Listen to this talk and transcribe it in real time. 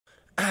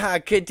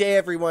Good day,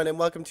 everyone, and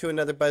welcome to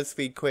another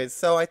BuzzFeed quiz.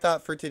 So I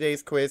thought for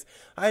today's quiz,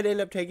 I'd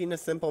end up taking a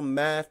simple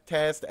math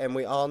test, and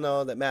we all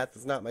know that math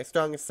is not my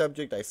strongest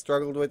subject. I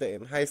struggled with it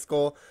in high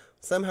school.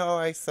 Somehow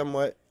I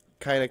somewhat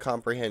kind of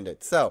comprehend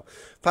it. So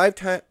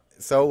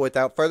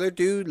without further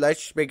ado,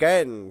 let's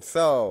begin.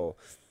 So,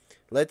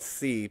 let's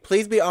see.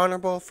 Please be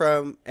honorable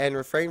and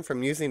refrain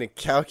from using a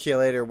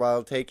calculator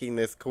while taking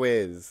this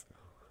quiz.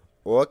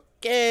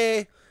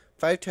 Okay.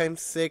 5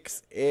 times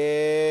 6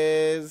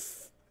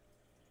 is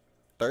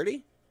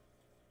 30?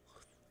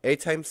 8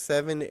 times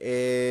 7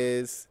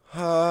 is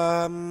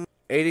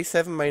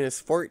 87 minus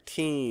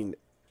 14.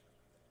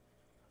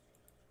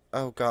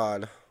 Oh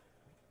god.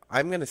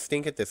 I'm gonna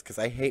stink at this because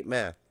I hate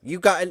math.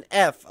 You got an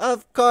F,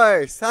 of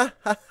course! Ha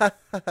ha ha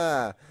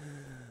ha!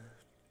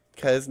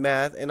 Because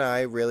math and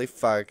I really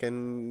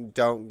fucking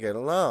don't get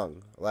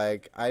along.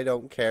 Like, I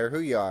don't care who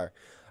you are.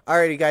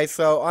 Alrighty guys,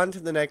 so on to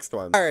the next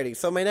one. Alrighty,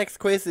 so my next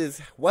quiz is,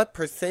 what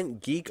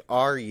 % geek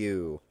are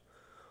you?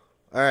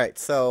 Alright,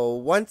 so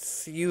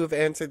once you have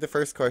answered the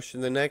first question,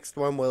 the next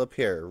one will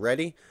appear.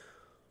 Ready?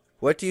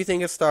 What do you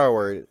think of Star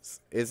Wars?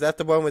 Is that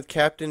the one with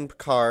Captain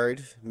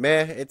Picard?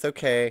 Meh, it's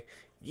okay.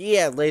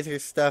 Yeah, laser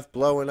stuff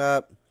blowing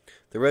up.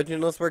 The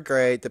originals were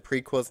great, the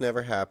prequels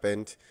never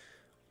happened.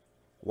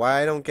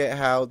 Why I don't get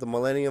how the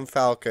Millennium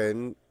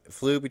Falcon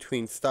flew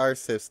between star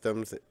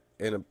systems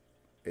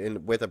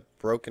with a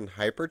broken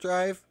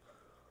hyperdrive?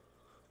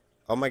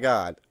 Oh my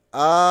god.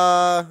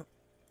 I'm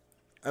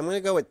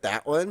gonna go with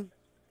that one.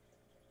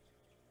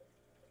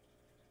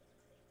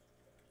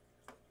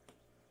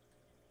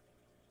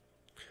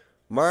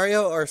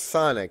 Mario or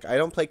Sonic? I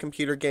don't play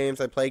computer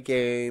games, I play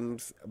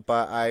games,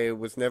 but I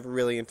was never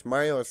really into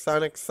Mario or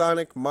Sonic.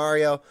 Sonic,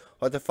 Mario,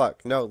 what the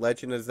fuck? No,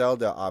 Legend of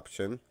Zelda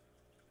option.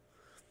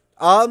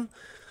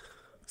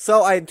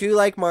 So I do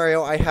like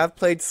Mario, I have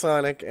played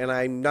Sonic, and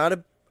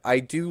I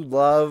do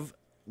love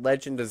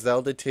Legend of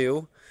Zelda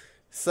too.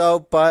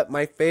 So, but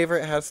my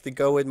favorite has to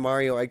go with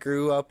Mario. I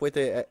grew up with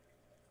it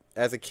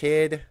as a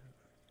kid.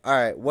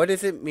 Alright, what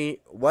does it mean?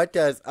 What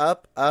does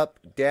up, up,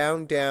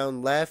 down,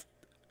 down, left,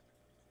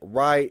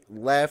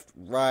 left,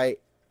 right,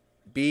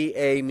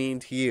 BA mean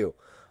to you?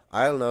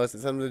 I don't know. Is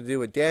it something to do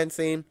with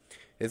dancing?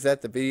 Is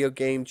that the video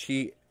game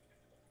cheat?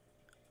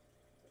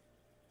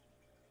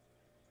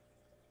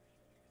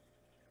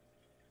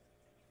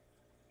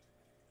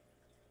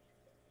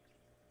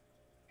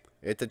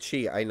 It's a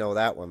cheat. I know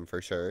that one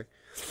for sure.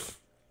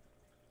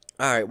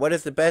 Alright, what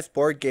is the best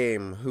board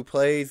game? Who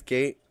plays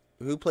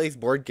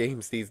board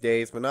games these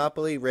days?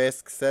 Monopoly,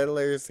 Risk,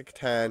 Settlers,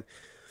 Catan.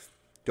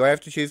 Do I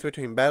have to choose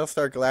between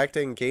Battlestar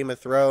Galactica and Game of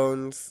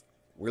Thrones?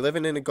 We're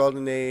living in a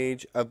golden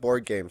age of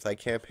board games. I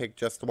can't pick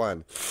just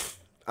one.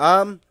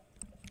 I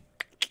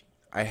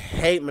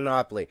hate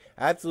Monopoly.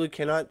 Absolutely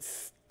cannot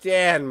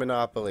stand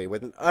Monopoly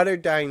with an utter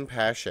dying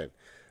passion.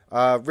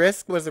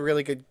 Risk was a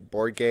really good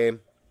board game.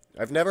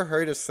 I've never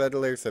heard of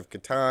Settlers of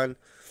Catan.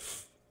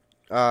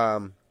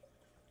 I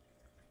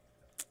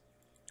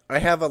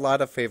have a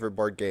lot of favorite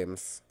board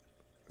games.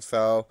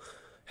 So,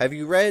 have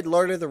you read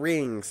Lord of the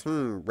Rings?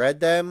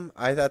 Read them?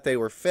 I thought they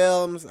were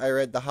films. I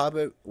read The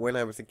Hobbit when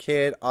I was a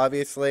kid,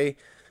 obviously.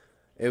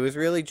 It was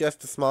really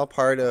just a small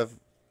part of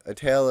A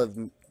Tale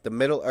of the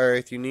Middle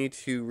Earth. You need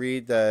to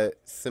read the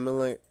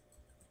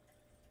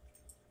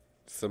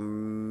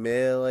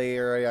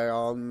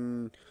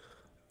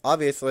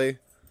obviously.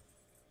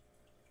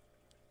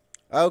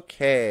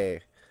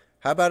 Okay.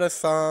 How about a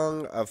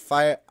song of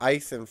fire,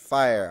 ice and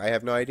fire? I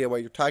have no idea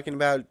what you're talking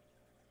about.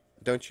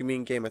 Don't you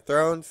mean Game of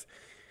Thrones?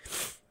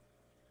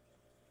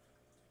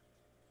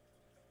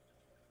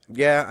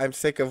 Yeah, I'm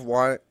sick of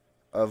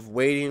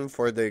waiting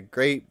for the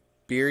great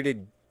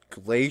bearded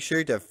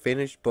glacier to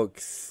finish book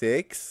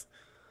 6.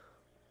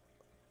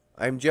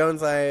 I'm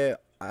jonesing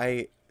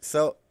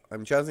so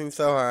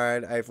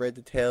hard. I've read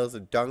the tales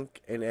of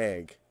Dunk and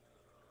Egg.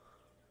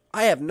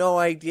 I have no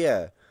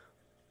idea.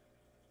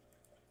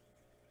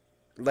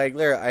 Like,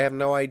 literally, I have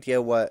no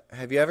idea what.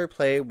 Have you ever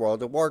played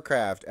World of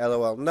Warcraft?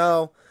 LOL,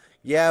 no.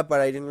 Yeah, but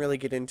I didn't really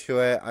get into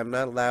it. I'm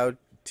not allowed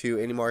to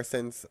anymore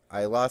since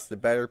I lost the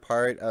better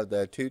part of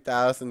the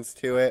 2000s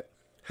to it.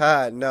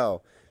 Ha,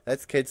 no.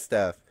 That's kid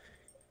stuff.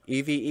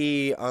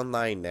 EVE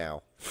online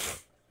now.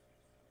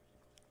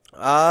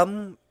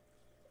 I'm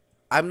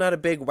not a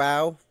big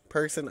WoW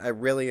person. I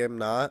really am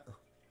not.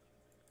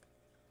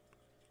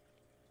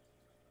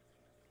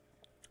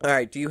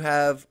 Alright, do you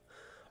have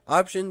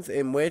options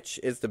in which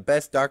is the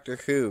best Doctor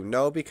Who?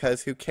 No,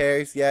 because who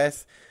cares?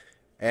 Yes.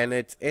 And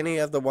it's any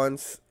of the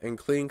ones,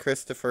 including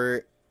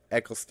Christopher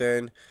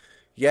Eccleston.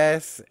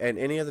 Yes, and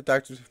any of the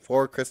Doctors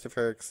before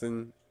Christopher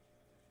Eccleston.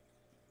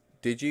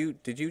 Did you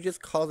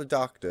just call the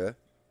Doctor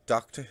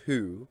Doctor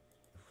Who?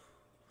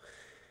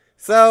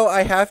 So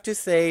I have to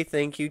say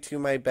thank you to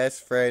my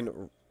best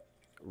friend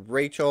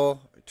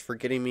Rachel for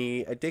getting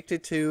me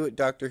addicted to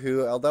Doctor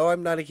Who. Although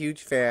I'm not a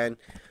huge fan,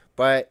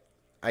 but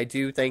I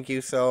do thank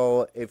you.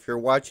 So if you're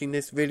watching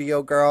this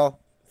video, girl,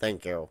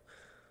 thank you.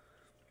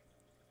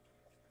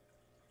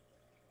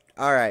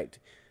 Alright.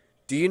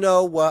 Do you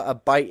know what a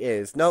byte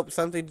is? Nope,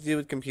 something to do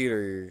with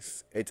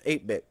computers. It's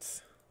 8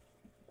 bits.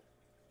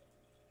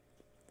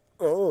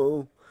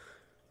 Oh.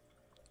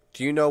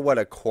 Do you know what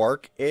a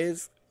quark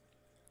is?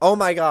 Oh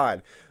my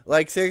god.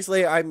 Like,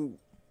 seriously, I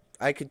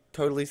could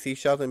totally see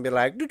Sheldon be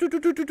like, do, do,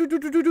 do, do, do, do,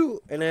 do, do, do,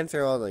 and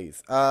answer all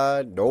these.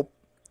 Nope.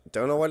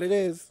 Don't know what it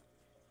is.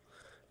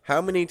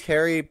 How many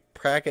Terry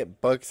Pratchett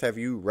books have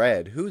you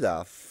read? Who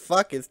the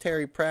fuck is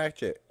Terry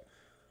Pratchett?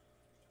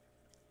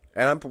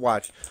 And I'm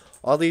watch.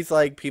 All these,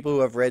 like, people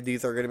who have read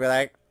these are going to be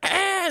like,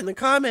 in the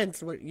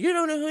comments, you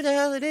don't know who the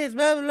hell it is,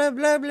 blah, blah,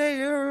 blah,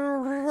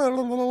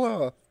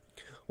 blah.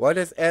 What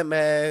does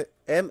MS-DOS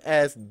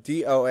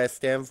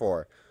stand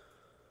for?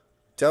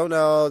 Don't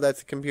know.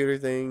 That's a computer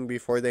thing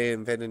before they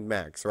invented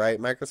Macs,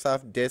 right?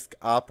 Microsoft Disk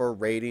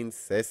Operating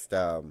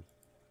System.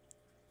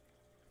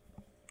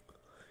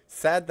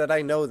 Sad that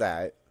I know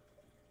that.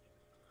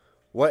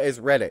 What is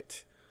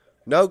Reddit?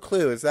 No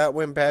clue. Is that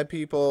when bad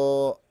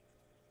people...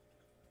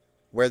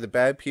 where the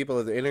bad people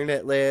of the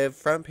internet live?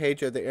 Front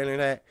page of the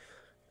internet.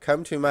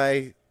 Come to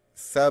my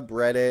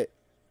subreddit.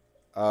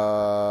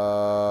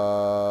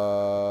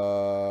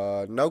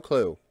 No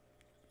clue.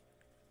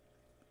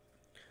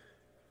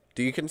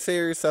 Do you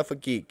consider yourself a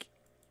geek?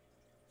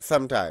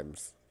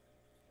 Sometimes.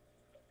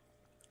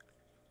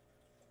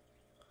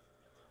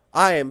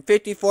 I am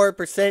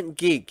 54%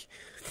 geek.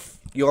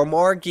 You're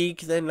more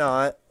geek than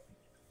not.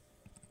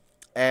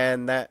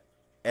 And that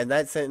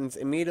sentence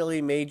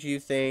immediately made you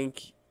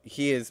think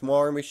he is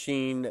more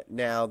machine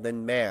now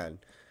than man.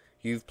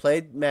 You've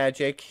played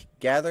Magic,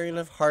 Gathering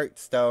of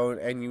Hearthstone,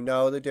 and you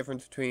know the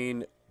difference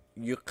between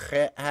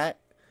Yuchat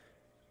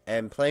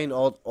and plain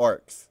old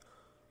orcs.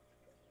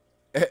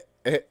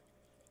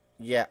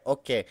 Yeah,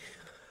 okay.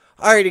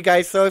 Alrighty,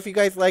 guys. So if you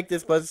guys like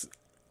this BuzzFeed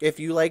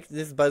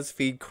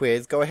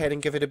quiz, go ahead and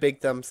give it a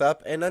big thumbs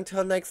up. And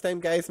until next time,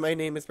 guys, my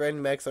name is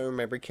Brandon Max. And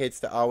remember, kids,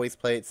 to always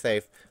play it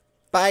safe.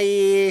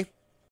 Bye.